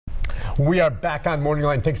We are back on Morning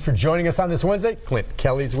Line. Thanks for joining us on this Wednesday. Clint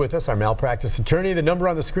Kelly's with us, our malpractice attorney. The number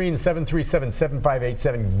on the screen,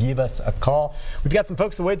 737-7587. Give us a call. We've got some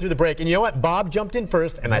folks to wade through the break. And you know what? Bob jumped in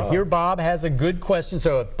first, and I hear Bob has a good question.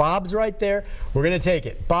 So if Bob's right there, we're going to take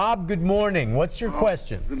it. Bob, good morning. What's your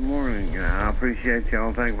question? Good morning. I appreciate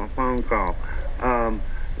y'all taking my phone call.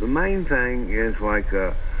 The main thing is like,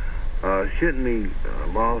 shouldn't the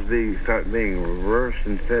laws start being reversed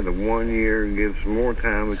instead of 1 year and give some more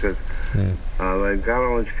time, because they've got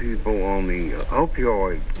all these people on the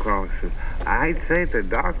opioid crisis. I hate to say it, the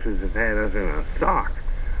doctors have had us in a sock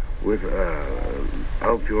with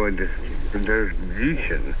opioid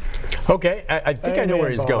distribution. Okay, I think I know where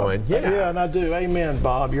he's going. Yeah, and I do. Amen,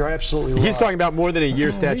 Bob. You're absolutely right. He's talking about more than a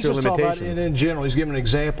year statute of limitations. In general, he's giving an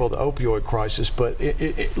example of the opioid crisis, but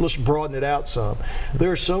let's broaden it out some.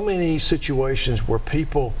 There are so many situations where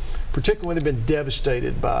people, particularly when they've been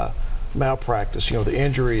devastated by malpractice, you know, the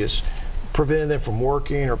injury is preventing them from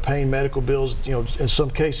working or paying medical bills, you know, in some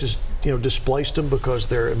cases, you know, displaced them because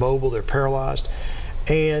they're immobile, they're paralyzed.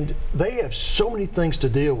 And they have so many things to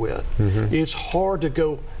deal with. It's hard to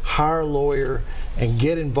go hire a lawyer and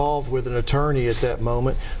get involved with an attorney at that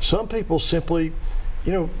moment. Some people simply,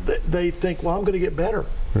 you know, they think, well, I'm going to get better.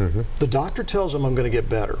 The doctor tells them I'm going to get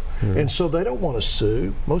better. And so they don't want to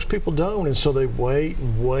sue. Most people don't. And so they wait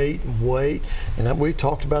and wait and wait. And we've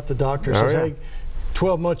talked about the doctor says, hey,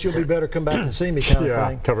 12 months, you'll be better, come back and see me kind of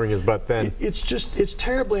thing. Covering his butt then. It's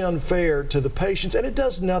terribly unfair to the patients, and it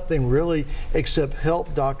does nothing really except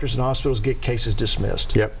help doctors and hospitals get cases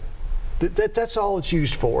dismissed. Yep. That's all it's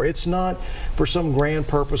used for. It's not for some grand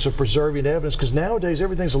purpose of preserving evidence, because nowadays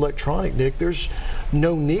everything's electronic, Nick. There's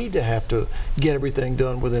no need to have to get everything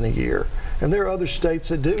done within a year. And there are other states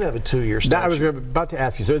that do have a 2-year statute. I was about to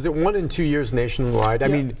ask you, so is it 1 and 2 years nationwide? I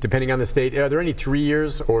mean, depending on the state. Are there any 3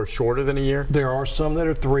 years or shorter than a year? There are some that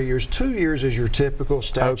are 3 years. 2 years is your typical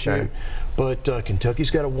statute, but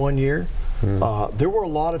Kentucky's got a 1 year. There were a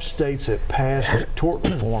lot of states that passed tort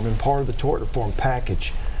reform, and part of the tort reform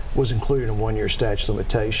package was included in 1 year statute of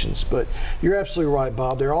limitations. But you're absolutely right,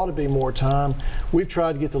 Bob. There ought to be more time. We've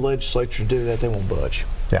tried to get the legislature to do that. They won't budge.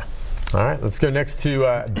 Yeah. All right, let's go next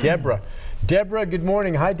to Deborah. Deborah, good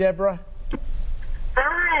morning. Hi, Deborah.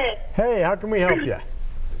 Hi. Hey, how can we help you?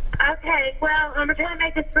 Okay, well, I'm going to try to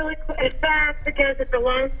make this really fast because it's a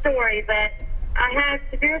long story, but I have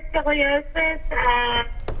severe scoliosis.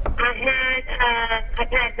 I've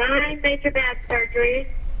had 9 major back surgeries,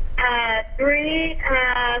 3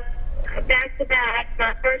 back-to-back,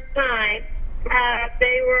 my first time.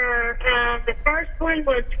 They were, the first one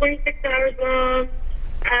was 26 hours long.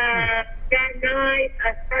 That night,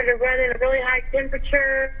 I started running a really high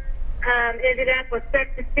temperature, ended up with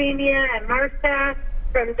septicemia and MRSA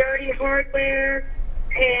from dirty hardware,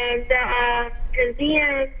 and in the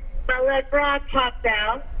end, my left rod popped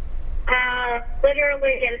out.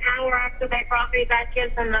 Literally an hour after they brought me back in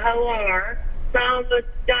from the OR, so I almost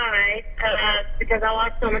died because I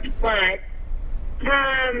lost so much blood.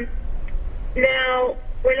 Now,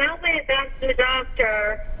 when I went back to the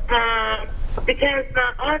doctor, because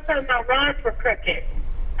also my rods were crooked.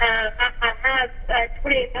 I have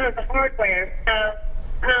 28 pounds of hardware, so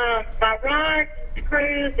my rods,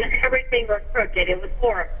 screws, and everything were crooked. It was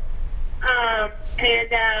horrible.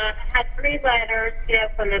 And I had 3 letters, you know,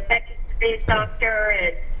 from the infectious disease doctor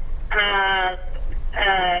and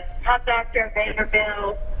top doctor at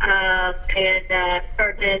Vanderbilt, and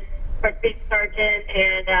surgeon, orthopedic surgeon,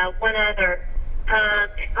 and one other.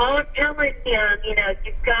 All I'm telling him, you know,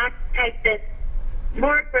 you've got to take this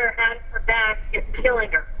marker out of her back. It's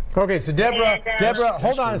killing her. Okay, so Deborah, Deborah,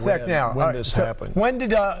 hold on a sec now. When this happened? When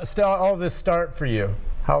did all this start for you?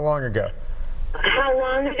 How long ago? How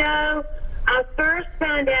long ago? I first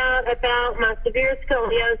found out about my severe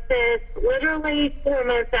scoliosis literally 4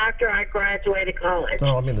 months after I graduated college.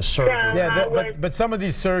 No, I mean the surgery. So yeah, but some of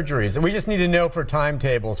these surgeries, we just need to know for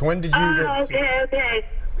timetables. When did you get... Okay.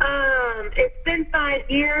 It's been 5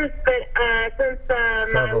 years, but since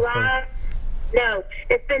my last... No,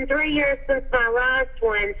 it's been 3 years since my last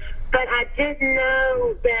one, but I didn't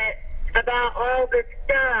know that about all this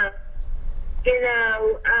stuff, you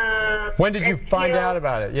know. When did you find out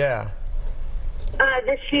about it? Yeah.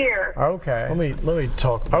 This year. Okay. Let me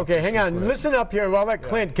talk about Okay, hang on. Listen up here. Well, let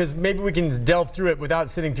Clint, because maybe we can delve through it without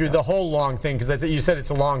sitting through the whole long thing, because you said it's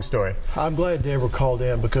a long story. I'm glad Deborah called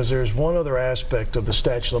in, because there's one other aspect of the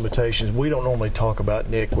statute of limitations we don't normally talk about,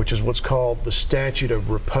 Nick, which is what's called the statute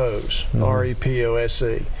of repose,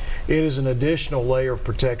 R-E-P-O-S-E. It is an additional layer of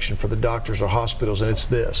protection for the doctors or hospitals, and it's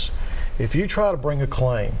this. If you try to bring a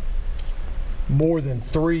claim more than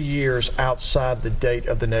 3 years outside the date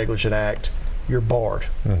of the negligent act, you're barred.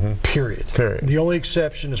 Period. The only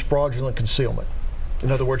exception is fraudulent concealment.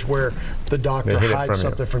 In other words, where the doctor hides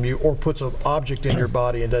something from you or puts an object in your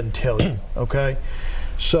body and doesn't tell you, okay?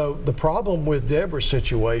 So the problem with Deborah's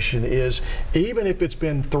situation is, even if it's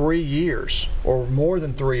been 3 years or more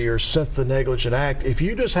than 3 years since the negligent act, if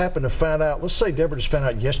you just happen to find out, let's say Deborah just found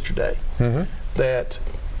out yesterday that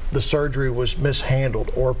the surgery was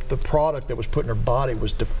mishandled or the product that was put in her body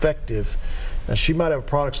was defective, and she might have a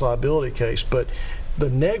products liability case, but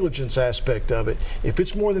the negligence aspect of it, if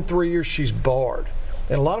it's more than 3 years, she's barred.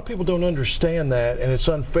 And a lot of people don't understand that, and it's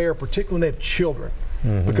unfair, particularly when they have children.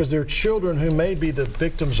 Because they're children who may be the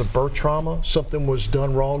victims of birth trauma. Something was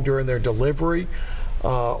done wrong during their delivery,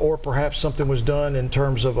 or perhaps something was done in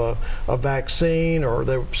terms of a vaccine,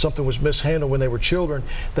 or something was mishandled when they were children.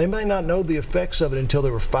 They may not know the effects of it until they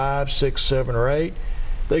were 5, 6, 7, or 8.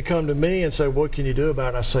 They come to me and say, what can you do about it?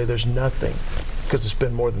 And I say, there's nothing, because it's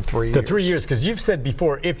been more than 3 years. The 3 years, because you've said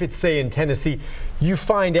before, if it's, say, in Tennessee, you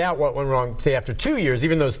find out what went wrong, say, after 2 years,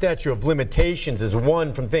 even though statute of limitations is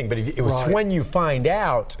one from thing, but if it was when you find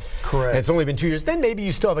out, and it's only been 2 years, then maybe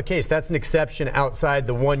you still have a case. That's an exception outside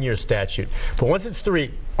the 1 year statute. But once it's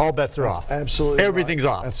 3, all bets are off. Absolutely. Everything's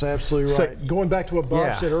off. That's absolutely right. So, going back to what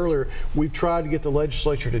Bob said earlier, we've tried to get the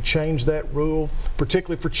legislature to change that rule,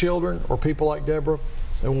 particularly for children or people like Deborah.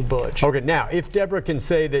 They won't budge. Okay, now, if Deborah can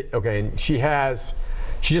say that, okay, and she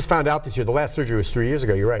just found out this year, the last surgery was 3 years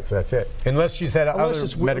ago, you're right, so that's it. Unless she's had other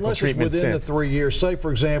medical treatment within since. the 3 years. Say,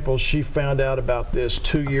 for example, she found out about this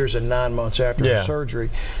 2 years and 9 months after her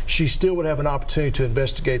surgery, she still would have an opportunity to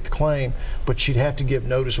investigate the claim, but she'd have to give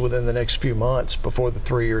notice within the next few months before the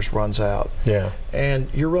 3 years runs out. And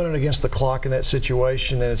you're running against the clock in that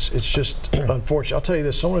situation, and it's just unfortunate. I'll tell you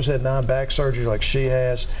this, someone who's had 9 back surgeries like she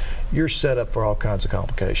has, you're set up for all kinds of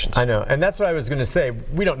complications. I know, and that's what I was going to say.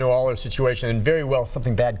 We don't know all her situation, and very well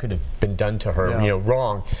something bad could have been done to her, you know,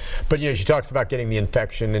 wrong. But you know, she talks about getting the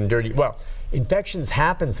infection and dirty. Well, infections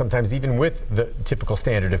happen sometimes even with the typical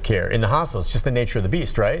standard of care in the hospital. It's just the nature of the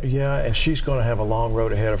beast, right? Yeah, and she's going to have a long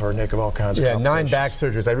road ahead of her, Nick, of all kinds of complications. 9 back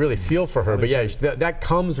surgeries. I really feel for her, but yeah, that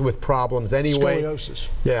comes with problems anyway. Scoliosis.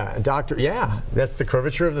 Yeah, doctor. Yeah, that's the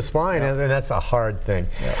curvature of the spine, and that's a hard thing.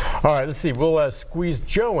 All right, let's see. We'll squeeze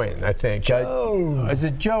Joe in, I think. Joe. Is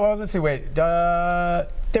it Joe? Oh, let's see. Wait.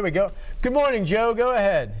 There we go. Good morning, Joe. Go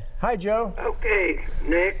ahead. Hi, Joe. Okay,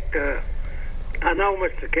 Nick. I know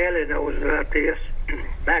Mr. Kelly knows about this.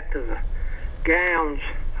 Back to the gowns,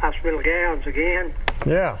 hospital gowns again.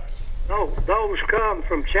 Yeah. Oh, those come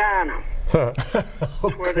from China.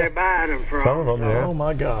 That's where they're buying them from. Some of them, yeah. Oh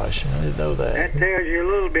my gosh, I didn't know that. That tells you a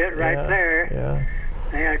little bit right there. Yeah.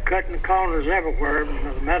 They are cutting corners everywhere,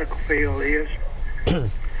 the medical field is.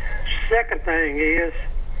 Second thing is,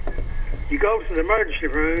 you go to the emergency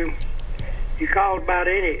room, you call about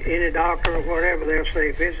any doctor or whatever, they'll say,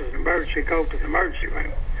 if this is an emergency, go to the emergency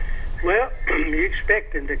room. Well, you're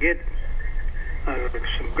expecting to get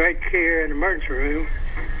some great care in the emergency room.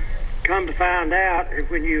 Come to find out, if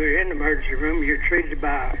when you're in the emergency room, you're treated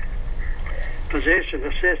by a physician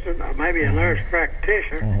assistant or maybe a nurse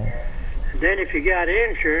practitioner. And then if you got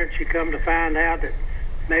insurance, you come to find out that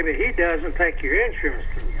maybe he doesn't take your insurance.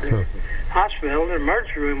 The hospital, the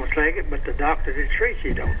emergency room will take it, but the doctor that treats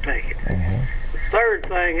you don't take it. The third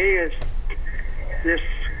thing is this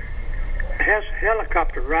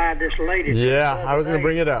helicopter ride this lady. Yeah, I was going to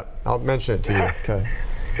bring it up. I'll mention it to you. Okay.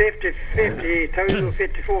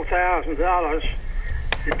 $54,000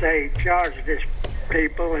 that they charged this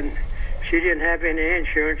people, and she didn't have any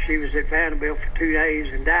insurance. She was at Vanderbilt for 2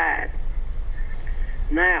 days and died.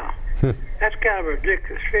 Now, that's kind of a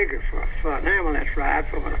ridiculous figure for an ambulance ride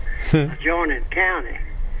from an adjoining county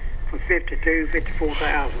for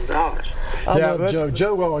 $54,000. I love Joe.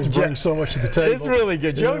 Joe always brings so much to the table. It's really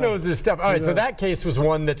good. Joe knows this stuff. All right, so that case was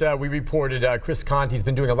one that we reported. Chris Conti's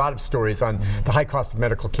been doing a lot of stories on the high cost of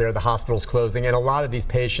medical care, the hospitals closing, and a lot of these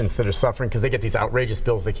patients that are suffering because they get these outrageous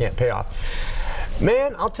bills they can't pay off.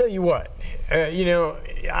 Man, I'll tell you what, you know,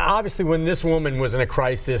 obviously when this woman was in a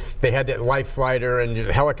crisis, they had to life flight her, and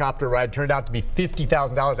the helicopter ride turned out to be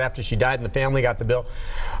 $50,000 after she died and the family got the bill.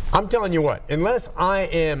 I'm telling you what, unless I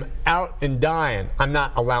am out and dying, I'm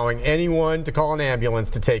not allowing anyone to call an ambulance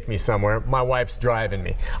to take me somewhere. My wife's driving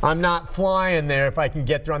me. I'm not flying there if I can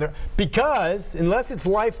get there on there, because unless it's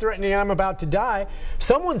life-threatening, I'm about to die,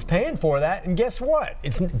 someone's paying for that, and guess what?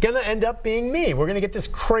 It's going to end up being me. We're going to get this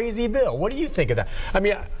crazy bill. What do you think of that? I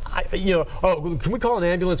mean, you know, oh, can we call an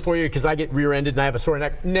ambulance for you because I get rear-ended and I have a sore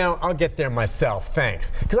neck? No, I'll get there myself,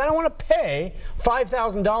 thanks. Because I don't want to pay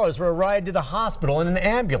 $5,000 for a ride to the hospital in an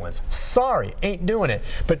ambulance. Sorry, ain't doing it.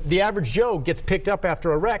 But the average Joe gets picked up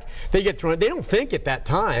after a wreck. They get thrown. They don't think at that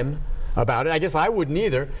time. about it. I guess I wouldn't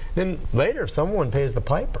either. Then later, someone pays the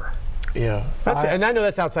piper. Yeah. And I know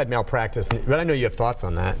that's outside malpractice, but I know you have thoughts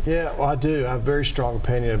on that. Yeah, well, I do. I have a very strong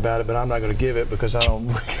opinion about it, but I'm not going to give it because I don't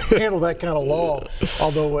handle that kind of law.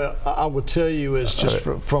 Although I would tell you, as just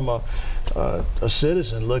from a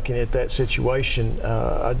citizen looking at that situation,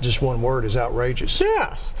 just one word is outrageous.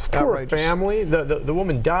 Yes, this poor family. The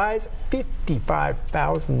woman dies,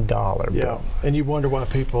 $55,000 bill. Yeah, and you wonder why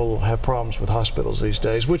people have problems with hospitals these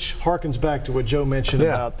days, which harkens back to what Joe mentioned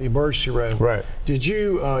about the emergency room. Right. Did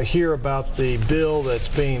you hear about the bill that's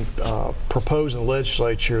being proposed in the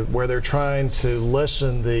legislature where they're trying to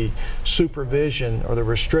lessen the supervision or the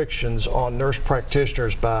restrictions on nurse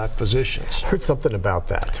practitioners by physicians? I heard something about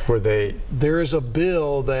that, where there is a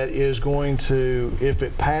bill that is going to, if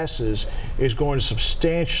it passes, is going to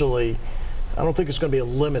substantially, I don't think it's going to be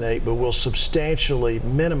eliminate, but will substantially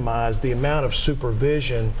minimize the amount of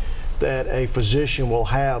supervision that a physician will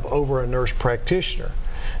have over a nurse practitioner.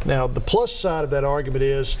 Now, the plus side of that argument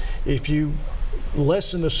is if you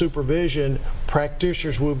lessen the supervision,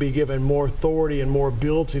 practitioners will be given more authority and more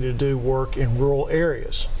ability to do work in rural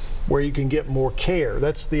areas where you can get more care.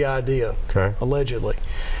 That's the idea, allegedly.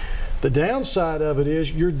 The downside of it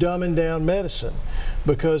is you're dumbing down medicine,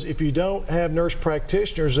 because if you don't have nurse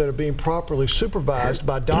practitioners that are being properly supervised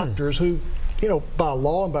by doctors who, you know, by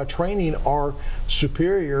law and by training are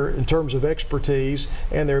superior in terms of expertise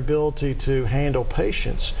and their ability to handle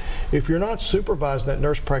patients. If you're not supervising that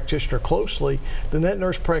nurse practitioner closely, then that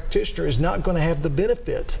nurse practitioner is not going to have the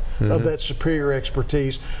benefit of that superior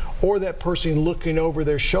expertise or that person looking over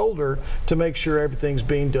their shoulder to make sure everything's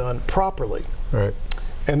being done properly. Right.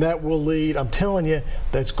 And that will lead, I'm telling you,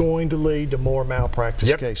 that's going to lead to more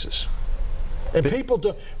malpractice cases. And people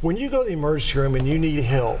do, when you go to the emergency room and you need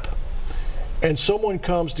help, and someone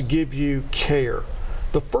comes to give you care,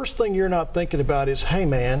 the first thing you're not thinking about is, hey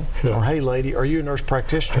man, or hey lady, are you a nurse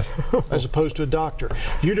practitioner? As opposed to a doctor.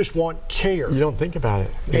 You just want care. You don't think about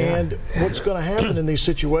it. And what's going to happen in these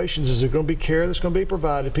situations is there's going to be care that's going to be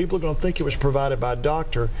provided. People are going to think it was provided by a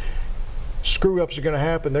doctor. Screw-ups are going to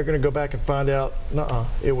happen. They're going to go back and find out, nuh-uh,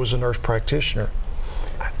 it was a nurse practitioner.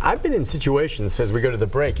 I've been in situations, as we go to the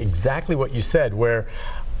break, exactly what you said, where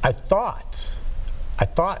I thought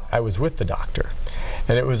I was with the doctor,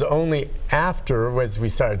 and it was only after, as we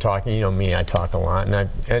started talking, you know me, I talk a lot,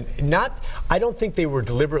 and I don't think they were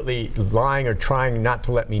deliberately lying or trying not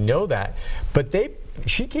to let me know that, but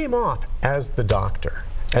she came off as the doctor.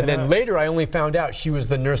 And then later I only found out she was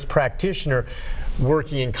the nurse practitioner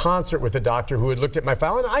working in concert with the doctor who had looked at my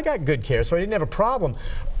file, and I got good care, so I didn't have a problem.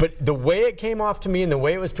 But the way it came off to me and the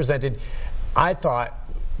way it was presented, I thought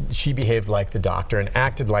she behaved like the doctor and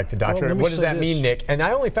acted like the doctor. Well, what does that mean, Nick? And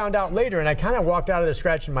I only found out later, and I kind of walked out of there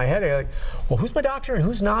scratching my head. I'm like, well, who's my doctor and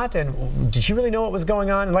who's not? And did she really know what was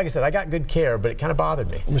going on? And like I said, I got good care, but it kind of bothered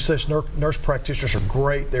me. Let me say, nurse practitioners are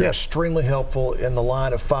great. They're extremely helpful in the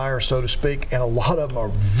line of fire, so to speak, and a lot of them are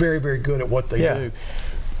very, very good at what they do.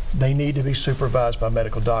 They need to be supervised by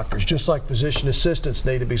medical doctors, just like physician assistants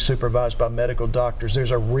need to be supervised by medical doctors.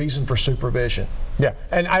 There's a reason for supervision. Yeah,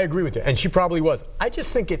 and I agree with you, and she probably was. I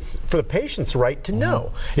just think it's for the patient's right to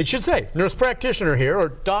know. It should say, nurse practitioner here or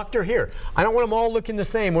doctor here. I don't want them all looking the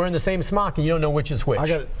same, wearing the same smock, and you don't know which is which.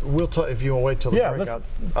 We'll talk, if you want to wait till the break.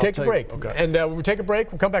 Let's take a break. Okay. And we'll take a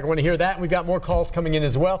break, we'll come back. I want to hear that, and we've got more calls coming in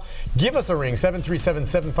as well. Give us a ring,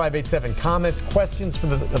 737-7587. Comments, questions for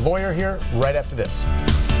the lawyer here right after this.